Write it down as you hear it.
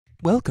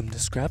Welcome to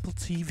Scrapple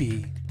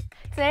TV.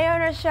 Today on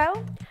our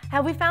show,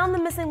 have we found the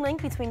missing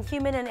link between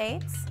human and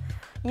apes?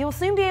 You'll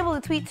soon be able to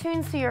tweet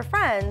tunes to your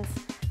friends,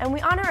 and we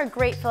honor a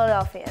great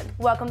Philadelphian.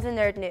 Welcome to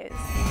Knerd News.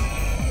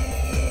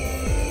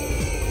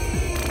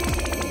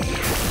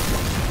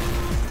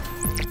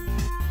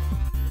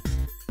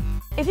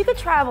 If you could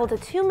travel to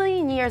 2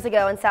 million years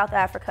ago in South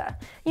Africa,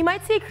 you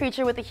might see a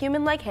creature with a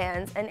human-like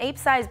hands and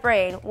ape-sized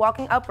brain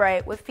walking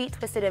upright with feet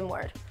twisted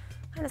inward.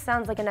 Kinda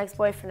sounds like an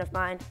ex-boyfriend of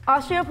mine.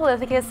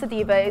 Australopithecus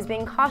sediba is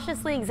being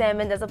cautiously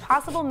examined as a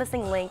possible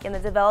missing link in the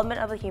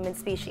development of the human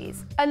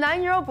species. A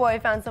 9-year-old boy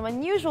found some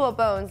unusual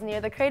bones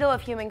near the Cradle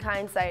of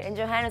Humankind site in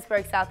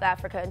Johannesburg, South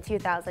Africa in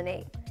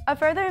 2008. A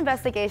further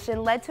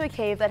investigation led to a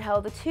cave that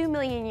held the 2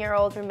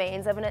 million-year-old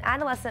remains of an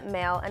adolescent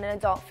male and an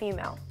adult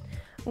female.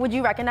 Would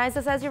you recognize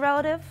this as your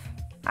relative?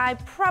 I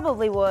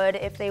probably would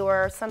if they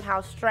were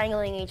somehow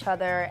strangling each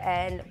other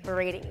and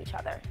berating each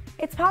other.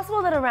 It's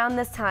possible that around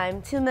this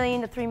time, 2 million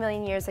to 3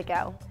 million years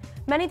ago,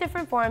 many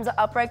different forms of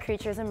upright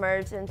creatures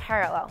emerged in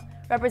parallel,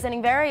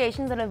 representing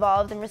variations that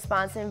evolved in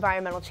response to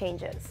environmental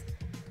changes.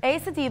 A.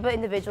 sediba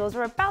individuals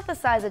were about the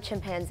size of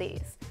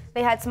chimpanzees.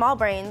 They had small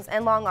brains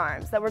and long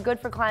arms that were good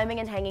for climbing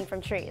and hanging from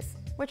trees,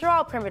 which are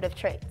all primitive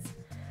traits.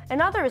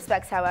 In other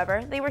respects,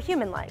 however, they were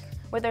human-like,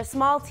 with their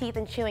small teeth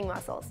and chewing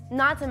muscles,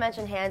 not to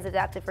mention hands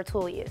adapted for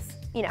tool use.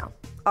 You know,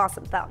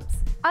 awesome thumbs.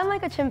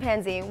 Unlike a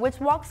chimpanzee, which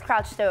walks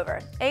crouched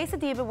over, A.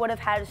 sediba would have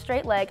had a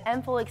straight leg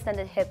and full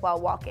extended hip while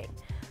walking.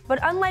 But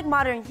unlike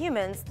modern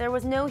humans, there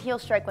was no heel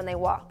strike when they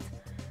walked.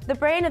 The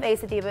brain of A.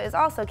 sediba is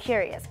also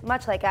curious,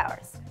 much like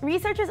ours.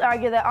 Researchers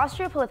argue that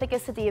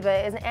Australopithecus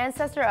sediba is an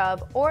ancestor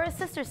of, or a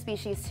sister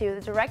species to,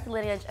 the direct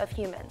lineage of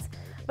humans.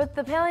 But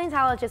the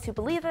paleontologists who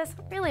believe this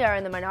really are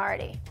in the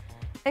minority.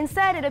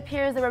 Instead, it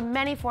appears there were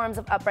many forms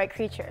of upright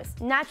creatures,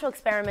 natural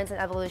experiments in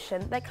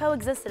evolution, that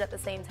coexisted at the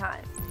same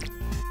time.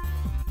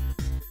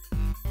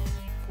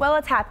 Well,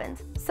 it's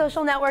happened.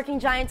 Social networking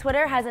giant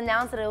Twitter has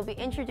announced that it will be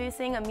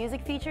introducing a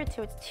music feature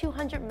to its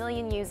 200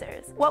 million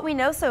users. What we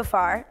know so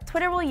far,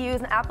 Twitter will use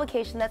an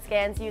application that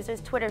scans users'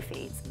 Twitter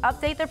feeds,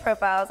 update their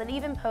profiles, and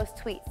even post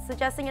tweets,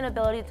 suggesting an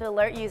ability to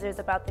alert users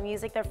about the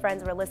music their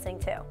friends were listening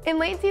to. In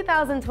late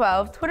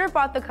 2012, Twitter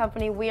bought the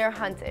company We Are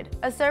Hunted,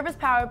 a service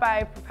powered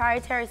by a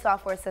proprietary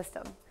software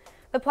system.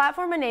 The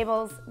platform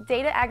enables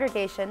data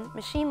aggregation,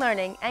 machine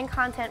learning, and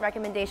content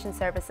recommendation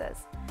services.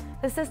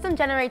 The system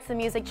generates the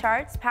music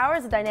charts,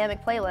 powers a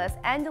dynamic playlist,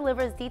 and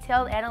delivers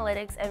detailed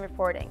analytics and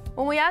reporting.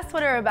 When we asked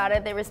Twitter about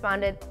it, they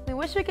responded, "We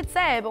wish we could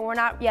say, but we're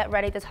not yet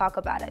ready to talk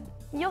about it.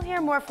 You'll hear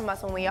more from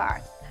us when we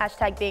are.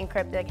 Hashtag being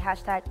cryptic,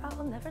 hashtag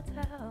I'll never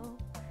tell."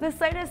 The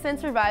site has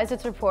since revised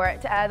its report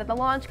to add that the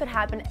launch could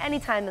happen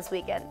anytime this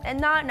weekend, and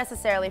not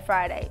necessarily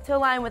Friday, to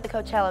align with the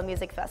Coachella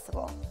Music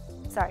Festival.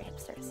 Sorry,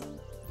 hipsters.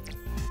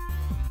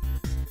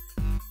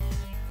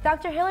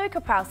 Dr. Hilary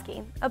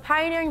Kaprowski, a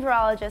pioneering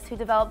virologist who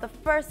developed the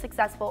first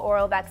successful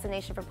oral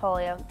vaccination for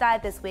polio,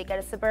 died this week at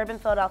a suburban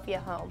Philadelphia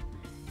home.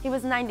 He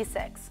was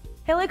 96.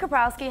 Hilary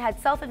Kaprowski had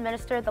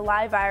self-administered the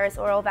live virus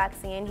oral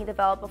vaccine he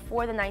developed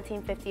before the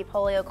 1950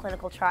 polio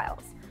clinical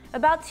trials,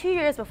 about 2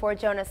 years before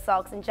Jonas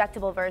Salk's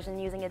injectable version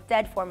using a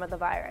dead form of the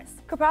virus.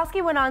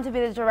 Kaprowski went on to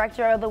be the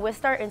director of the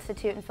Wistar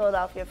Institute in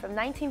Philadelphia from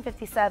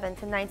 1957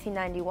 to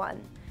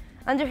 1991.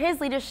 Under his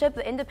leadership,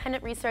 the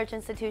independent research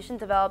institution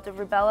developed a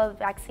rubella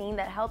vaccine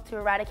that helped to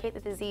eradicate the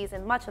disease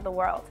in much of the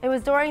world. It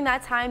was during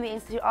that time the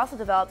institute also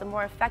developed a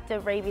more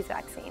effective rabies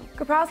vaccine.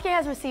 Kaprowski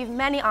has received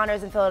many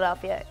honors in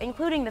Philadelphia,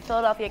 including the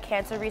Philadelphia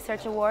Cancer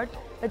Research Award,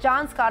 the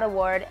John Scott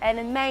Award, and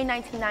in May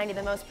 1990,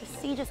 the most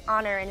prestigious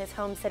honor in his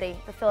home city,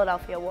 the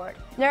Philadelphia Award.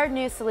 Knerd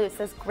News salutes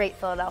this great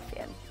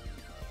Philadelphian.